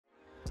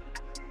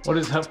What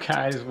is up,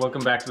 guys?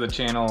 Welcome back to the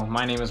channel.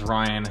 My name is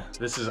Ryan.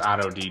 This is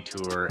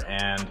Detour,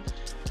 and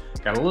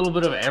got a little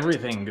bit of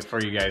everything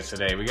for you guys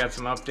today. We got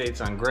some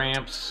updates on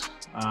Gramps.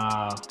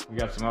 We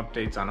got some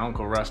updates on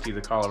Uncle Rusty, the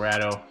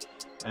Colorado,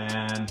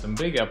 and some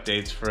big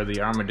updates for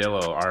the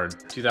Armadillo, our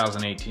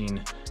 2018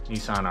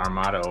 Nissan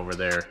Armada over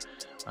there,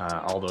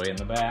 all the way in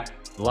the back.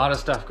 A lot of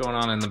stuff going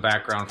on in the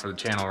background for the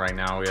channel right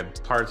now. We have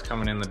parts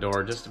coming in the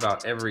door just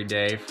about every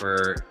day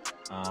for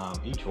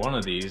each one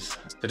of these.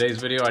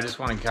 Today's video, I just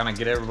want to kind of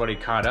get everybody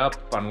caught up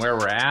on where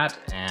we're at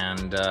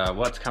and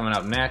what's coming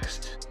up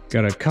next.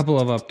 Got a couple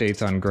of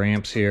updates on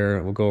Gramps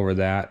here. We'll go over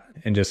that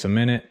in just a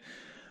minute.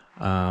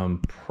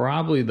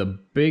 Probably the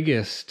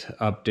biggest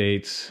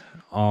updates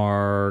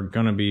are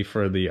gonna be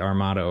for the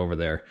Armada over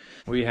there.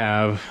 We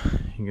have,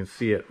 you can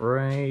see it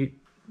right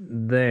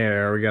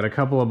there, we got a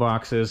couple of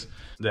boxes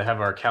that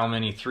have our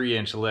Calmini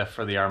 3-inch lift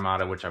for the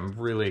Armada, which I'm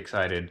really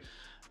excited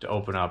to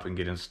open up and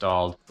get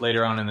installed.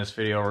 Later on in this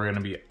video, we're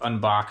gonna be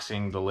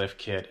unboxing the lift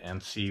kit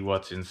and see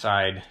what's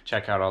inside,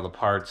 check out all the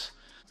parts.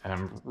 And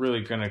I'm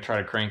really gonna try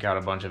to crank out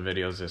a bunch of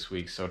videos this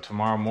week. So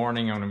tomorrow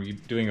morning, I'm gonna be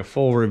doing a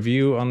full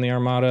review on the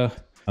Armada.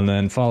 And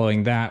then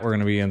following that, we're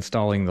gonna be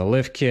installing the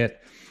lift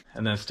kit.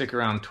 And then stick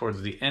around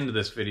towards the end of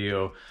this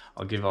video,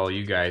 I'll give all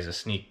you guys a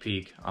sneak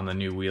peek on the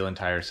new wheel and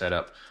tire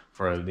setup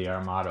for the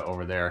Armada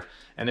over there.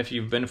 And if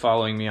you've been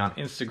following me on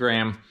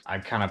Instagram, I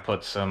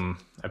put some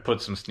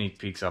sneak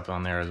peeks up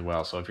on there as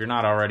well. So if you're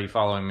not already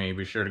following me,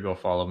 be sure to go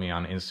follow me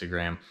on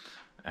Instagram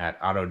at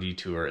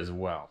Detour as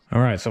well.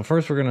 All right, so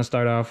first we're gonna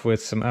start off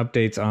with some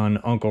updates on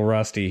Uncle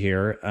Rusty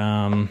here.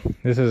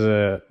 This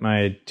is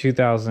my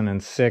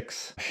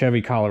 2006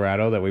 Chevy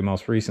Colorado that we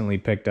most recently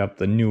picked up,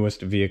 the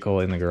newest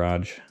vehicle in the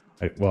garage.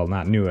 Well,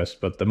 not newest,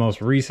 but the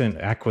most recent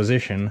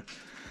acquisition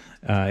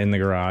in the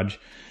garage,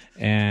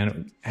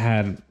 and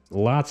had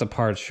lots of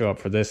parts show up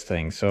for this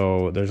thing.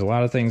 So there's a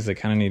lot of things that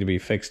kind of need to be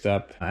fixed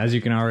up. As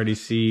you can already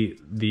see,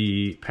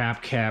 the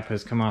PAP cap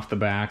has come off the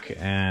back,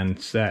 and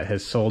that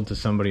has sold to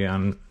somebody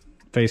on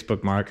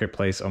Facebook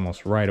Marketplace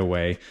almost right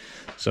away.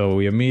 So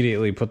we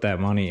immediately put that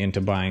money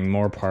into buying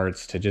more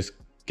parts to just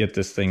get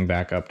this thing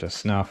back up to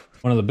snuff.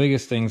 One of the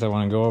biggest things I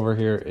want to go over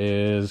here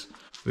is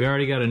we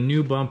already got a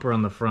new bumper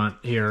on the front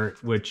here,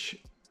 which,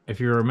 if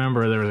you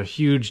remember, there was a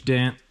huge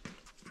dent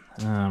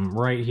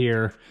right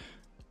here,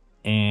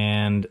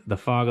 and the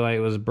fog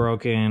light was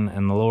broken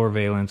and the lower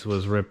valence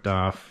was ripped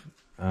off.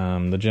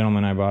 The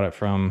gentleman I bought it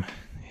from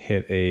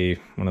hit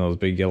one of those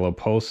big yellow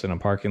posts in a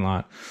parking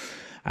lot.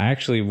 I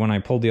actually, when I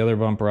pulled the other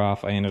bumper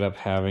off, I ended up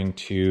having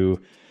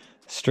to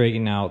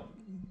straighten out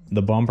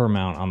the bumper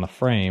mount on the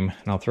frame,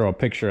 and I'll throw a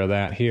picture of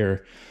that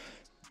here.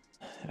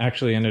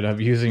 Actually ended up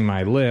using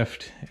my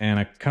lift and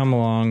a come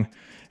along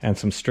and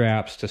some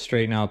straps to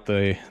straighten out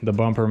the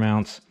bumper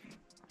mounts.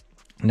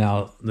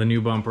 Now the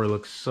new bumper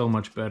looks so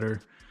much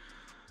better.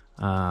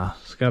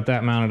 It's got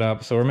that mounted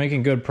up, so we're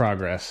making good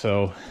progress.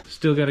 So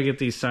still got to get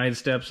these side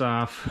steps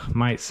off.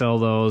 Might sell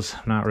those,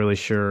 not really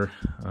sure.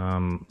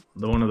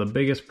 One of the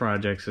biggest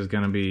projects is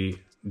going to be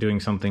doing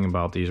something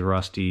about these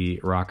rusty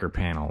rocker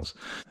panels.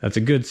 That's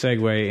a good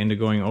segue into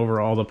going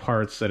over all the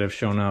parts that have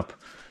shown up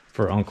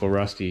for Uncle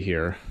Rusty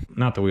here,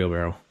 not the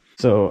wheelbarrow.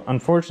 So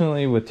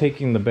unfortunately, with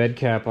taking the bed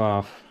cap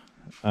off,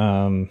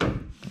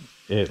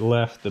 it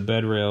left the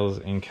bed rails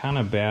in kind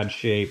of bad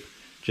shape,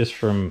 just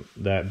from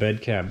that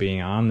bed cap being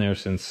on there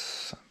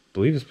since, I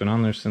believe it's been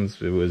on there since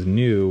it was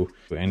new,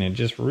 and it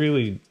just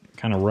really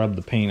kind of rubbed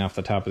the paint off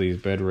the top of these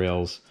bed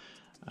rails,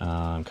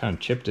 kind of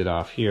chipped it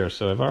off here.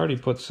 So I've already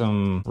put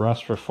some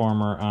rust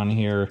reformer on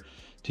here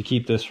to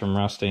keep this from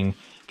rusting,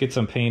 get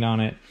some paint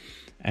on it,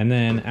 and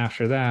then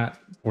after that,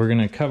 we're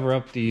gonna cover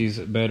up these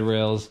bed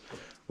rails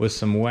with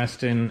some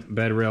Weston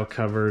bed rail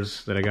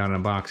covers that I got in a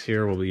box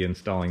here. We'll be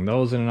installing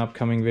those in an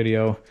upcoming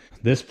video.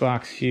 This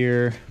box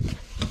here,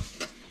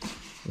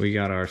 we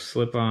got our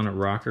slip-on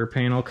rocker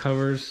panel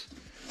covers.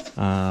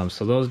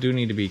 So those do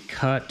need to be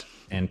cut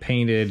and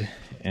painted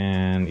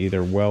and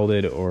either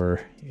welded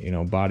or,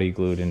 body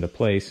glued into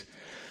place.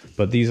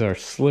 But these are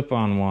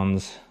slip-on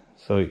ones.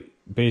 So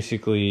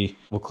basically,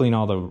 we'll clean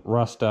all the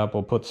rust up.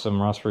 We'll put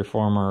some rust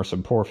reformer or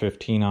some Pour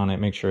 15 on it,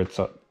 make sure it's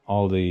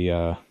all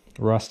the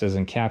rust is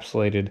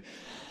encapsulated.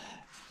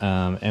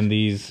 And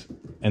these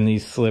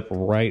slip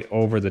right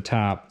over the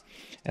top,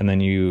 and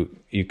then you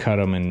cut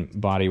them and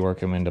body work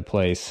them into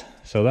place.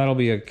 So that'll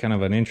be a kind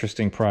of an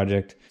interesting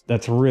project.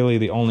 That's really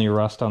the only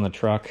rust on the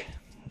truck,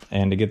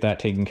 and to get that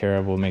taken care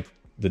of will make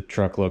the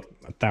truck look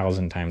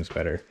 1,000 times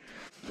better.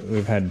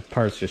 We've had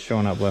parts just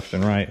showing up left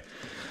and right.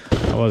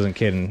 I wasn't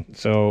kidding.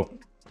 So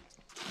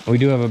we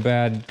do have a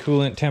bad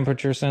coolant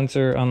temperature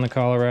sensor on the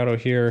Colorado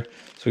here,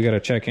 so we got a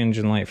check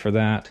engine light for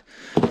that.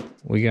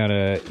 We got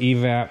a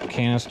evap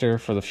canister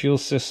for the fuel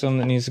system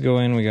that needs to go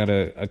in. We got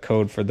a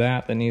code for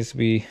that needs to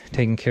be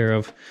taken care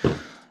of.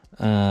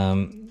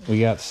 We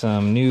got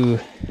some new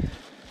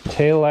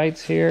tail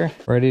lights here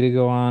ready to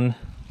go on.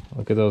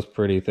 Look at those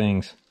pretty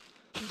things.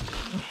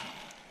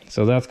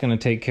 So that's going to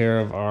take care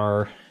of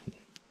our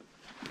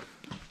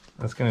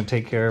That's gonna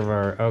take care of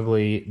our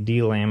ugly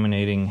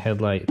delaminating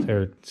headlight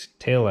or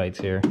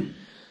taillights here.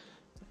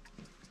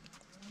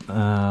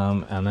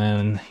 And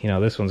then, you know,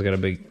 this one's got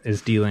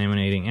is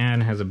delaminating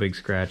and has a big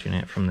scratch in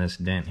it from this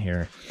dent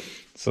here.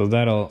 So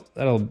that'll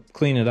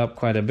clean it up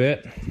quite a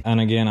bit.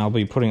 And again, I'll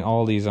be putting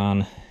all these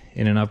on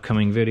in an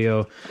upcoming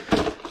video.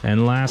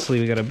 And lastly,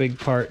 we got a big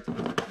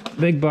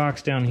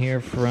box down here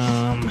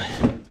from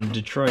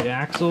Detroit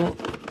Axle.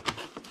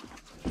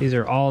 These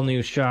are all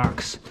new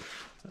shocks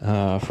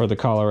for the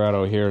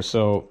Colorado here.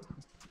 So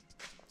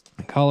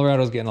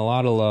Colorado's getting a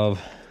lot of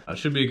love.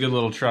 Should be a good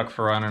little truck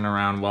for running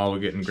around while we're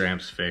getting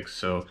Gramps fixed.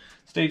 So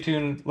stay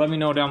tuned. Let me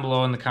know down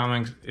below in the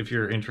comments if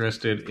you're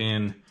interested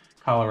in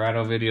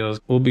Colorado videos.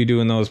 We'll be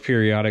doing those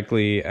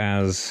periodically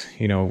as,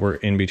 you know, we're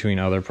in between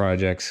other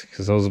projects,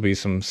 because those will be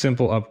some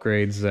simple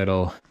upgrades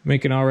that'll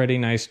make an already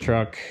nice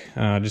truck,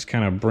 just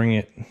kind of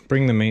bring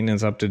the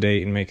maintenance up to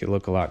date and make it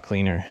look a lot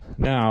cleaner.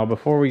 Now,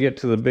 before we get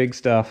to the big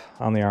stuff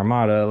on the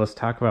Armada, let's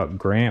talk about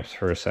Gramps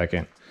for a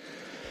second.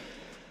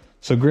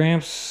 So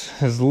Gramps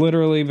has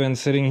literally been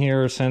sitting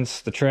here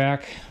since the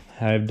track.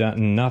 I've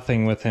done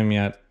nothing with him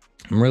yet.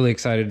 I'm really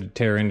excited to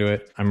tear into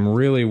it. I'm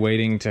really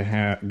waiting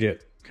to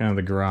get kind of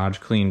the garage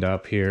cleaned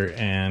up here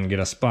and get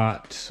a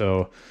spot.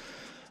 So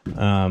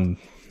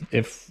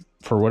if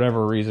for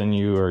whatever reason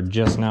you are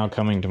just now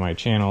coming to my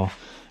channel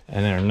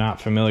and are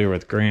not familiar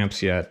with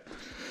Gramps yet,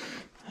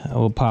 I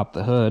will pop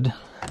the hood.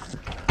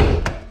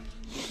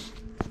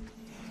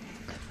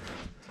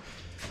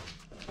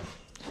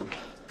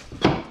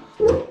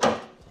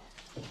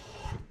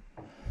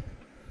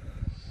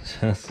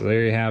 So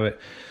there you have it.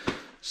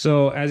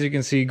 So as you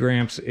can see,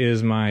 Gramps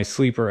is my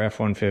sleeper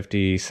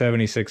F-150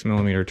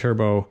 76mm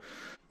turbo.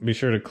 Be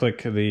sure to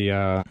click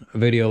the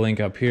video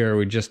link up here.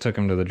 We just took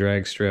him to the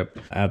drag strip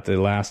at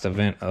the last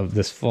event of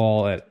this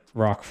fall at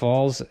Rock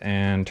Falls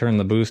and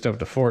turned the boost up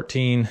to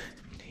 14.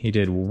 He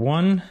did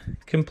one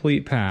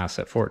complete pass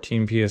at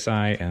 14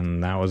 PSI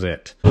and that was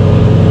it.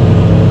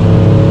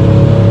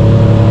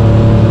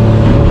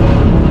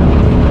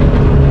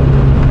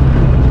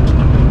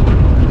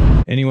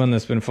 Anyone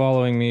that's been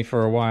following me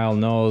for a while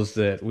knows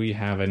that we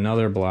have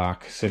another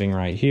block sitting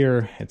right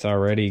here. It's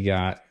already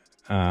got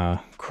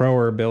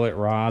Crower billet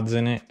rods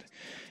in it.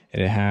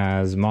 It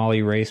has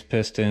Molly race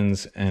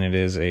pistons and it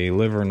is a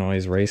liver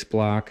noise race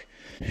block.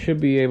 Should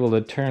be able to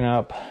turn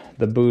up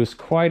the boost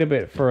quite a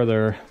bit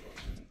further,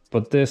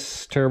 but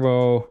this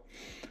turbo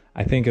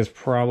I think is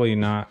probably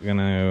not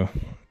gonna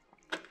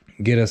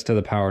get us to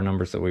the power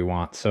numbers that we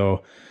want.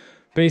 So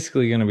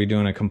basically gonna be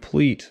doing a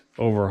complete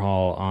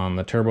overhaul on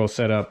the turbo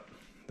setup,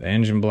 the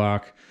engine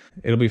block.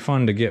 It'll be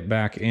fun to get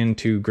back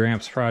into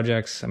Gramps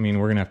projects. I mean,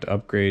 we're gonna have to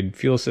upgrade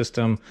fuel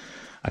system.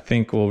 I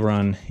think we'll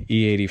run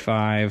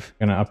E85.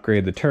 Gonna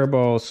upgrade the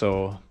turbo,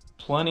 so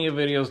plenty of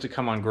videos to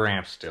come on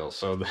Gramps still.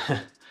 So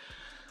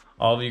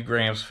all of you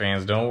Gramps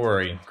fans, don't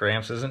worry.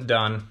 Gramps isn't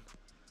done.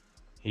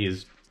 He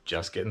is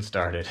just getting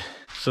started.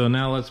 So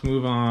now let's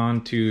move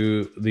on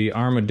to the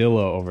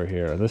Armadillo over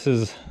here. This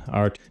is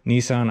our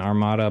Nissan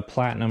Armada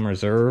Platinum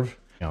Reserve.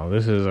 You know,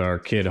 this is our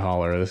kid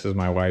hauler. This is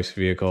my wife's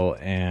vehicle,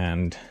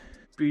 and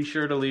be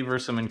sure to leave her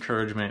some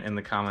encouragement in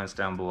the comments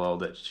down below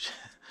that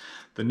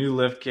the new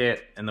lift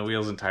kit and the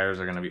wheels and tires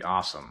are gonna be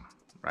awesome.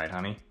 Right,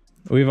 honey?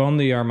 We've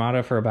owned the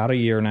Armada for about a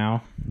year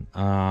now.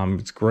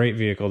 It's a great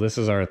vehicle. This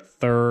is our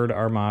third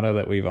Armada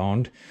that we've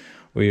owned.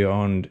 We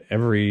owned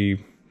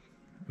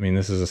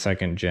this is a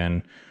second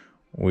gen.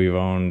 We've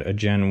owned a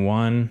Gen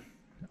 1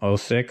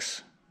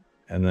 06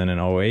 and then an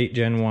 08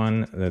 Gen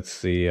 1.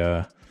 That's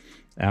the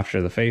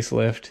after the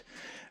facelift,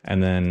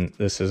 and then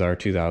this is our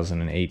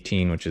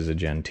 2018, which is a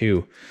Gen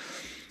 2.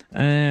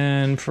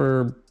 And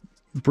for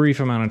a brief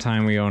amount of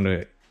time we owned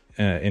a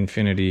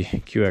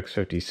Infiniti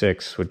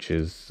QX56, which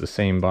is the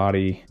same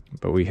body,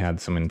 but we had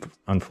some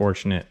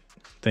unfortunate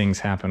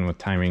things happen with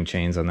timing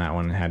chains on that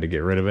one and had to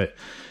get rid of it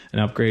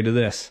and upgrade to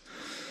this.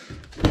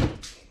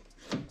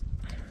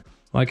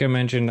 Like I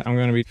mentioned, I'm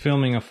going to be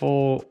filming a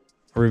full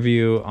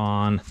review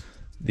on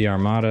the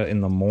Armada in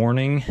the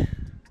morning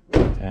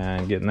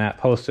and getting that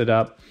posted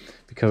up,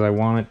 because I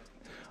want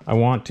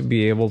to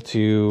be able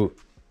to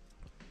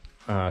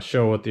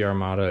show what the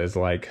Armada is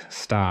like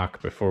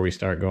stock before we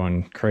start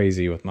going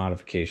crazy with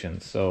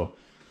modifications. So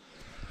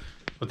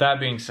with that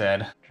being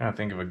said, I'm trying to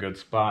think of a good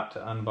spot to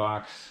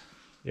unbox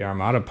the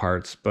Armada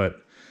parts,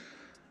 but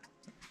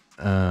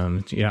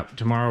yeah,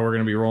 tomorrow we're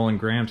going to be rolling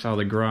Gramps out of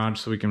the garage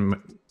so we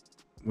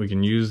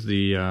can use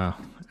the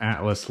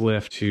Atlas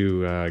lift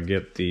to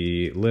get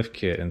the lift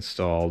kit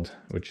installed,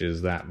 which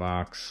is that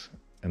box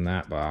and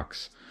that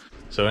box.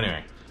 So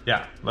anyway,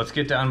 yeah, let's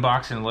get to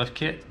unboxing the lift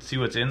kit, see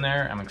what's in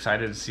there. I'm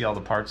excited to see all the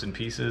parts and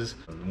pieces.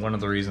 One of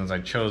the reasons I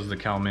chose the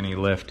Calmini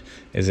lift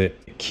is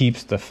it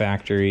keeps the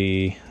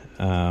factory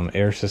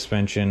air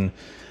suspension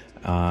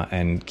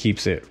and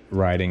keeps it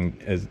riding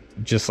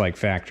just like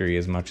factory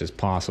as much as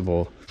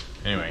possible.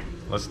 Anyway,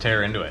 let's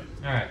tear into it.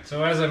 All right,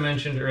 so as I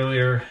mentioned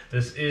earlier,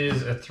 this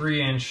is a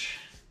 3-inch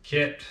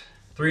kit,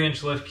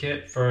 3-inch lift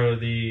kit for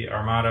the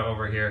Armada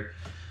over here.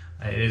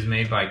 It is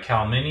made by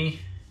Calmini.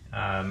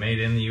 Made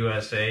in the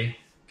USA,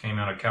 came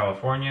out of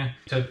California.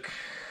 Took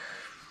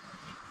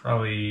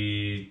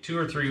probably 2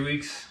 or 3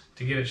 weeks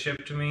to get it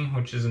shipped to me,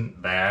 which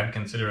isn't bad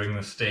considering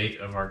the state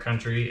of our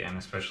country, and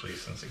especially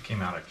since it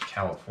came out of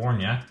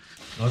California.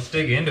 Let's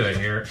dig into it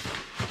here.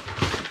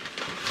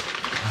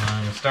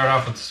 I'm gonna start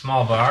off with the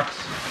small box.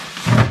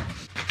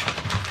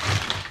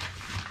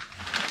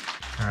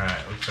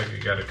 Alright, looks like we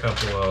got a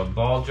couple of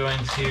ball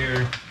joints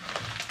here.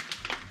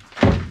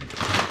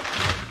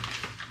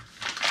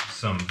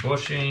 Some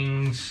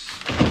bushings.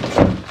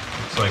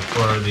 Looks like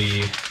for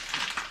the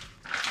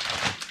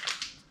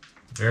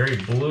very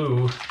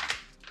blue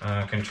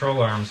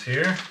control arms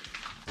here.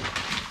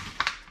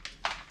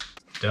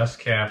 Dust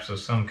caps of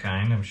some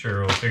kind. I'm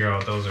sure we'll figure out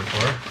what those are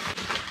for.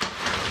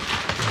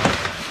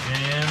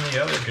 And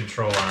the other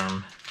control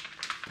arm.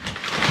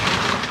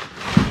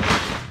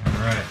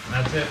 Alright,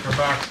 that's it for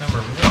box number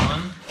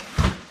 1.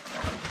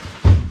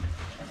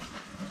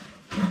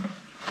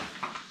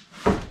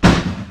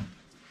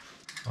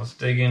 Let's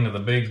dig into the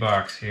big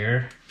box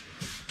here.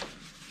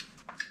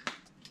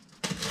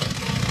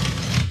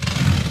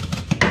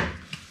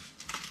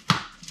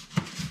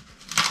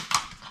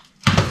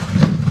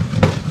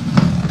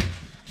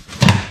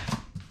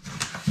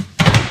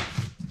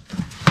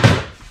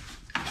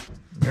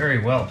 Very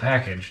well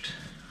packaged.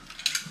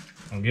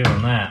 I'll give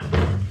them that.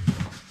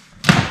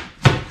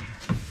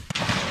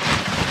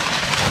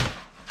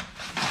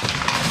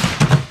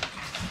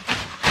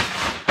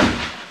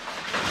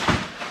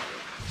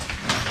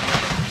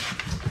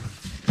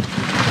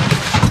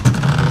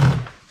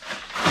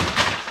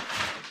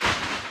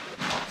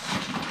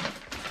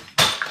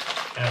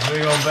 Got a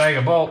big old bag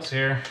of bolts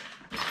here.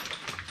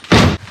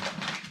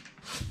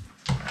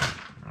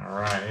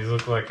 Alright, these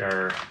look like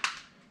our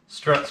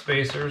strut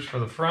spacers for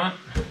the front.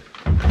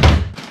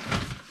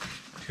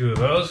 2 of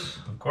those,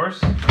 of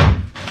course.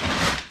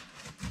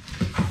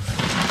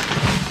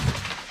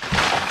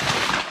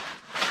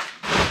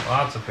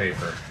 Lots of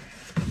paper.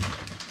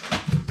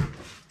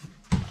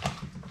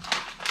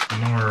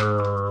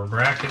 More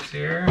brackets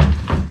here.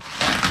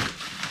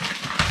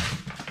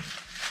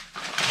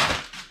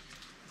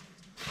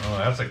 Oh,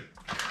 that's a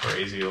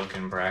crazy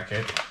looking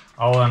bracket.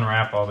 I'll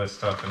unwrap all this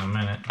stuff in a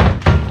minute.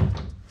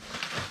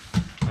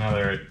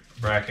 Another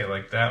bracket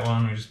like that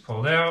one we just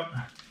pulled out.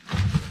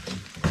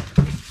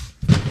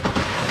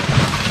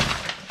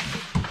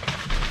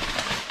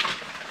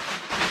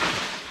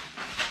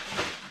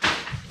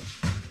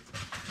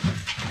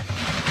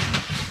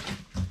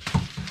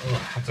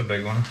 Oh, that's a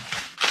big one.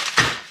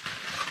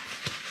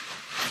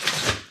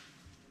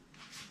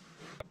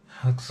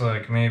 Looks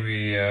like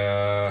maybe,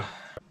 I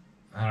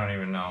don't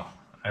even know.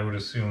 I would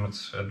assume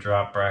it's a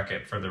drop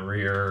bracket for the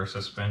rear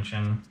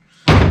suspension.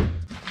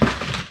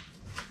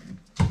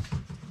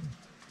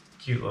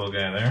 Cute little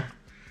guy there.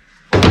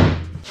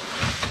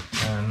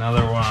 And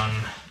another one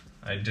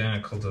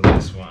identical to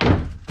this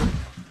one.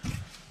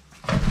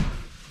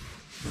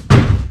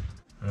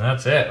 And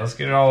that's it. Let's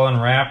get it all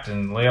unwrapped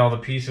and lay all the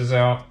pieces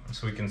out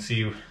so we can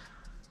see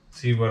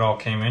what all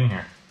came in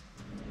here.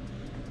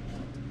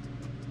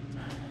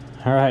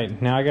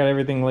 Alright, now I got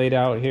everything laid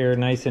out here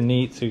nice and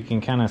neat so you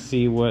can kind of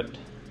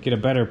get a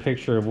better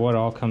picture of what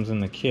all comes in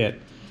the kit.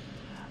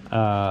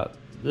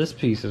 This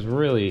piece is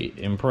really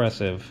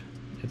impressive.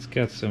 It's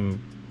got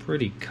some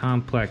pretty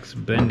complex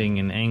bending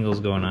and angles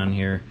going on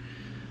here.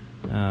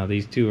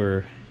 These two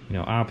are,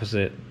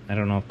 opposite. I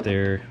don't know if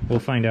they're... We'll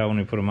find out when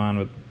we put them on,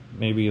 with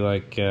maybe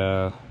like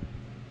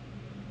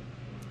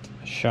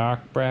shock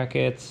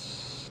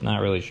brackets.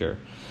 Not really sure.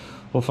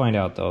 We'll find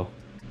out though.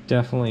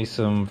 Definitely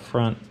some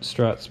front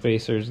strut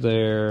spacers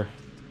there.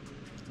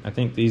 I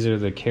think these are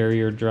the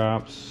carrier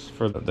drops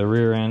for the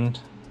rear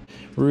end.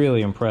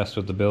 Really impressed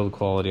with the build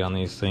quality on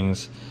these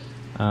things.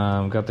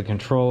 Got the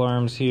control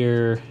arms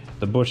here.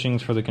 The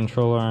bushings for the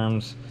control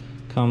arms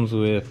comes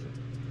with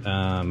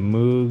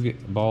Moog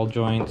ball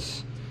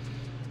joints,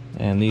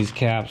 and these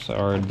caps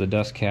are the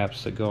dust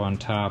caps that go on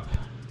top.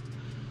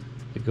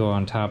 That go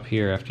on top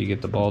here after you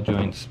get the ball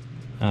joints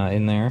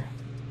in there.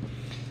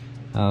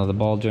 The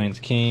ball joints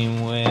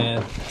came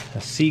with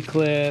a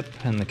C-clip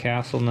and the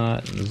castle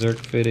nut and the Zerk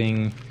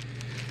fitting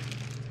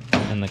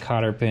and the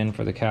cotter pin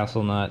for the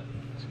castle nut.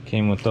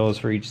 Came with those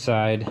for each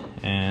side,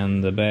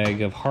 and the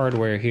bag of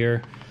hardware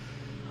here.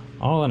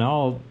 All in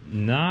all,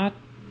 not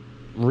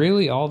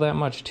really all that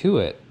much to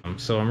it.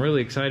 So I'm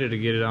really excited to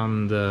get it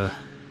on the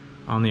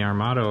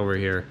Armada over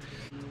here.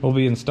 We'll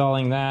be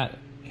installing that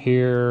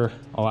here.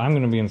 Oh, I'm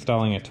going to be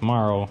installing it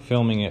tomorrow,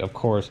 filming it, of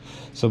course.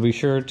 So be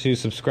sure to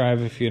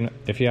subscribe if you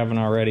haven't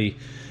already,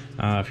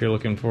 if you're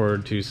looking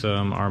forward to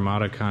some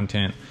Armada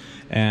content.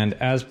 And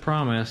as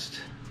promised,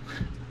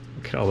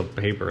 look at all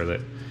the paper that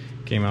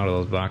came out of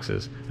those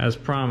boxes. As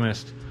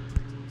promised,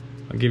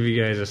 I'll give you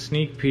guys a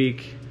sneak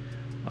peek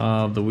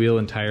of the wheel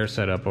and tire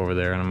setup over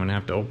there, and I'm gonna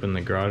have to open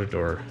the garage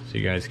door so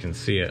you guys can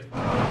see it.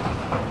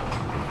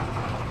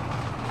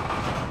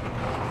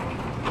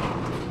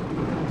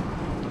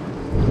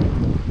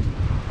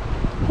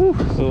 Whew,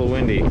 it's a little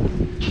windy.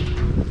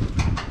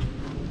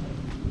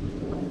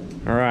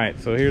 Alright,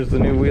 Alright, so here's the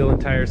new wheel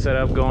and tire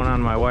setup going on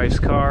my wife's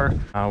car.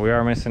 We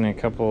are missing a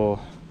couple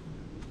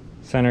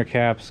center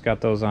caps, got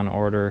those on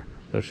order.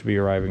 Those should be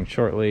arriving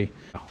shortly.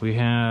 We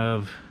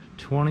have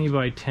 20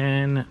 by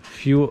 10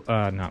 fuel,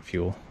 not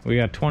fuel. We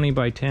got 20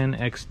 by 10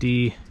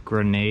 XD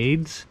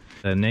grenades,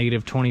 a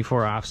negative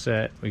 24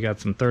 offset. We got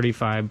some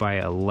 35 by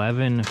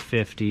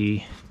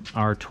 1150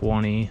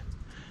 R20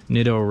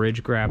 Nitto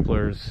Ridge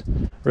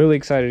grapplers. Really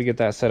excited to get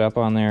that set up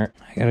on there.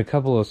 I got a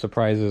couple of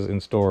surprises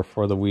in store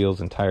for the wheels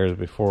and tires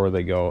before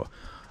they go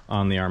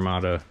on the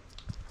Armada.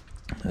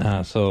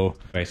 So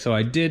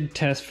I did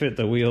test fit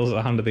the wheels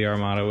onto the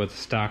Armada with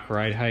stock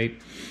ride height.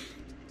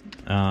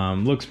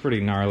 Looks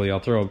pretty gnarly.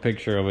 I'll throw a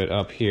picture of it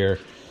up here.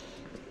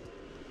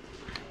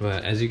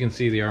 But as you can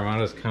see, the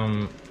Armada's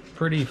come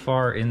pretty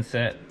far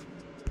inset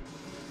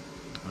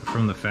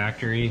from the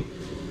factory.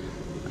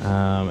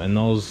 And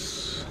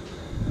those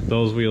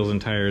wheels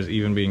and tires,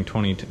 even being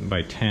 20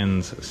 by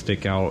 10s,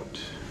 stick out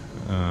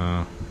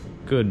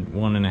good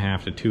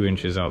 1.5 to 2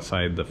 inches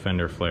outside the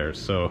fender flares.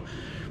 So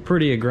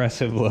pretty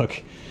aggressive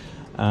look.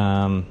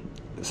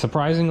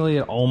 Surprisingly,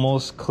 it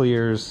almost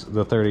clears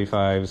the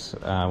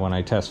 35s when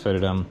I test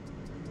fitted them.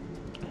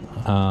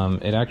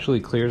 It actually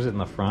clears it in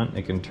the front.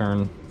 It can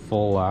turn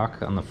full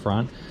lock on the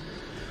front,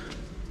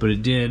 but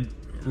it did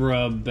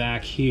rub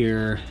back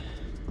here.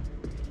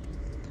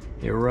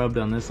 It rubbed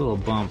on this little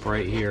bump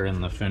right here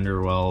in the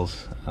fender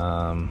wells.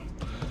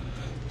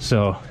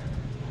 So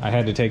I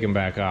had to take them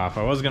back off.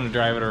 I was going to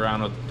drive it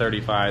around with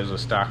 35s with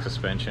stock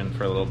suspension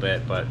for a little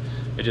bit, but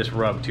it just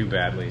rubbed too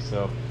badly.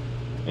 So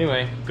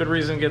anyway, good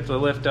reason to get the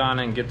lift on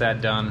and get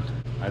that done.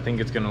 I think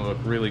it's going to look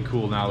really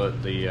cool now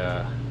that the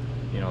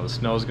the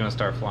snow's going to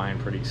start flying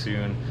pretty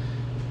soon,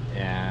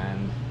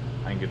 and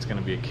I think it's going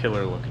to be a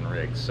killer looking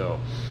rig. So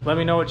let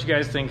me know what you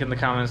guys think in the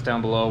comments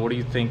down below. What do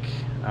you think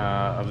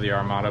of the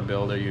Armada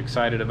build? Are you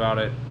excited about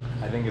it?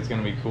 I think it's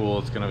going to be cool.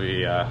 It's going to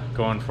be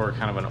going for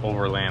kind of an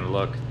overland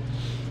look.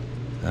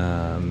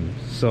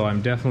 So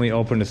I'm definitely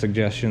open to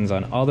suggestions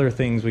on other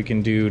things we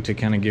can do to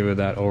kind of give it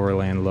that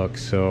overland look.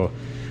 So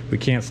we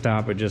can't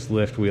stop at just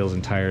lift, wheels,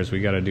 and tires.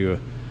 We got to do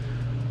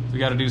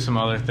some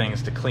other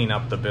things to clean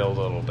up the build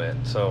a little bit.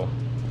 So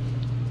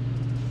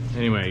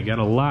anyway, you got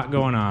a lot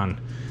going on.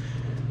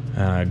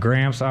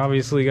 Gramps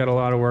obviously got a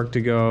lot of work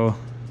to go.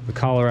 The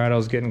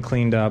Colorado's getting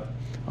cleaned up,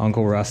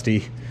 Uncle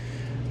Rusty,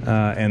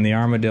 and the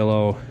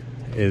Armadillo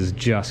is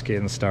just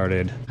getting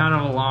started. Kind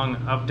of a long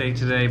update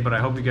today, but I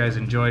hope you guys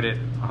enjoyed it.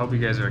 I hope you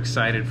guys are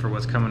excited for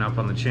what's coming up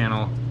on the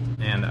channel,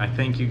 and I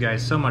thank you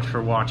guys so much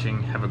for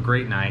watching. Have a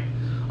great night.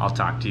 I'll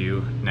talk to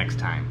you next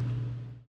time.